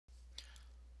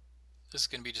This is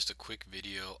going to be just a quick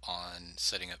video on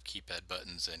setting up keypad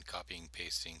buttons and copying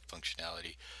pasting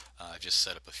functionality. I've just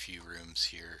set up a few rooms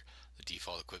here. The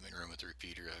default equipment room with the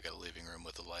repeater. I've got a living room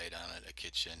with a light on it, a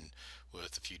kitchen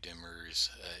with a few dimmers,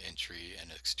 entry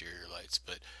and exterior lights.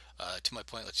 But to my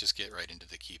point, let's just get right into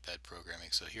the keypad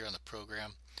programming. So here on the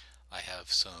program, I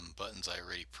have some buttons I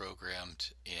already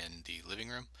programmed in the living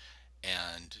room.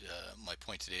 And my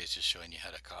point today is just showing you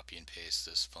how to copy and paste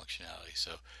this functionality.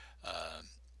 So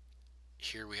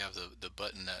here we have the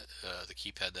button that the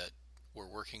keypad that we're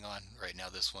working on right now.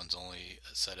 This one's only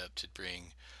set up to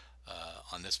bring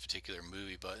on this particular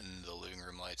movie button the living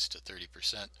room lights to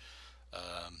 30%,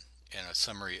 and a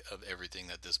summary of everything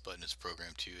that this button is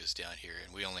programmed to is down here,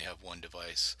 and we only have one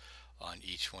device on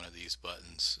each one of these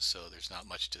buttons, so there's not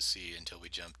much to see until we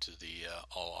jump to the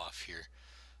all off here,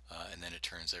 and then it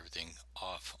turns everything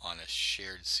off on a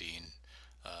shared scene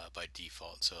by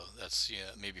default. So that's,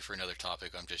 maybe for another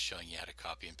topic. I'm just showing you how to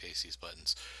copy and paste these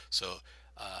buttons. So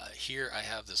here I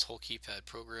have this whole keypad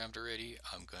programmed already.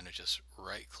 I'm going to just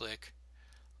right click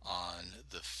on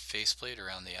the faceplate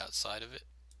around the outside of it,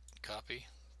 copy,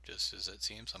 just as it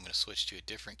seems. I'm going to switch to a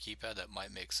different keypad that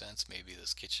might make sense, maybe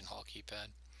this kitchen hall keypad,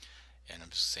 and I'm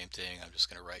just same thing. I'm just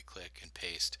going to right click and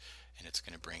paste, and it's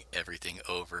going to bring everything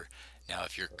over. Now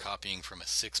if you're copying from a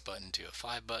 6 button to a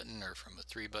 5 button or from a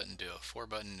 3 button to a 4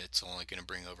 button, it's only going to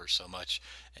bring over so much,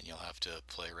 and you'll have to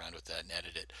play around with that and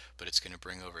edit it, but it's going to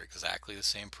bring over exactly the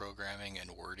same programming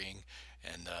and wording,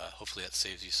 and hopefully that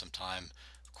saves you some time.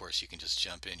 Of course, you can just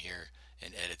jump in here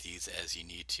and edit these as you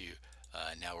need to.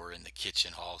 Now we're in the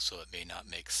kitchen hall, so it may not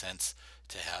make sense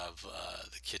to have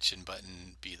the kitchen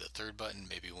button be the 3rd button.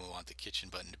 Maybe we want the kitchen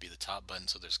button to be the top button.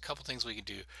 So there's a couple things we can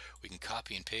do. We can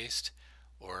copy and paste,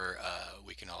 or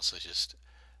we can also just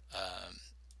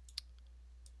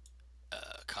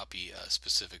copy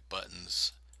specific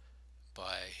buttons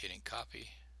by hitting copy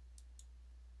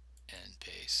and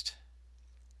paste.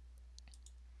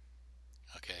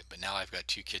 Okay, but now I've got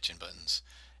 2 kitchen buttons,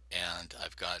 and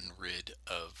I've gotten rid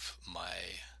of my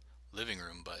living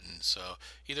room button. So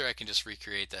either I can just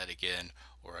recreate that again,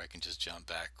 or I can just jump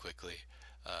back quickly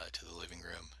to the living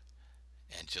room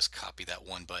and just copy that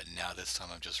one button. Now this time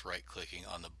I'm just right clicking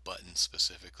on the button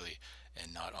specifically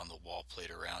and not on the wall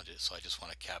plate around it. So I just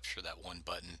want to capture that one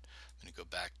button. I'm going to go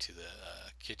back to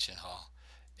the kitchen hall,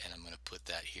 and I'm going to put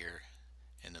that here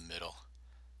in the middle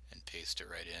and paste it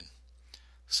right in.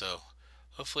 So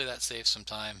hopefully that saves some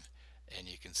time, and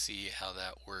you can see how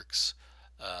that works.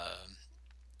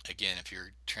 Again, if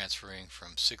you're transferring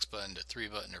from 6 button to 3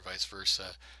 button or vice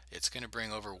versa, it's going to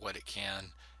bring over what it can,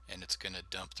 and it's going to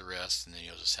dump the rest, and then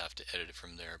you'll just have to edit it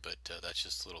from there. But that's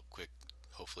just a little quick,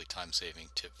 hopefully time-saving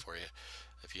tip for you.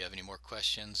 If you have any more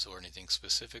questions or anything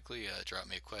specifically, drop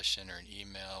me a question or an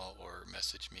email or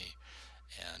message me,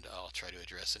 and I'll try to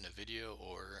address it in a video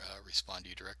or respond to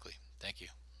you directly. Thank you.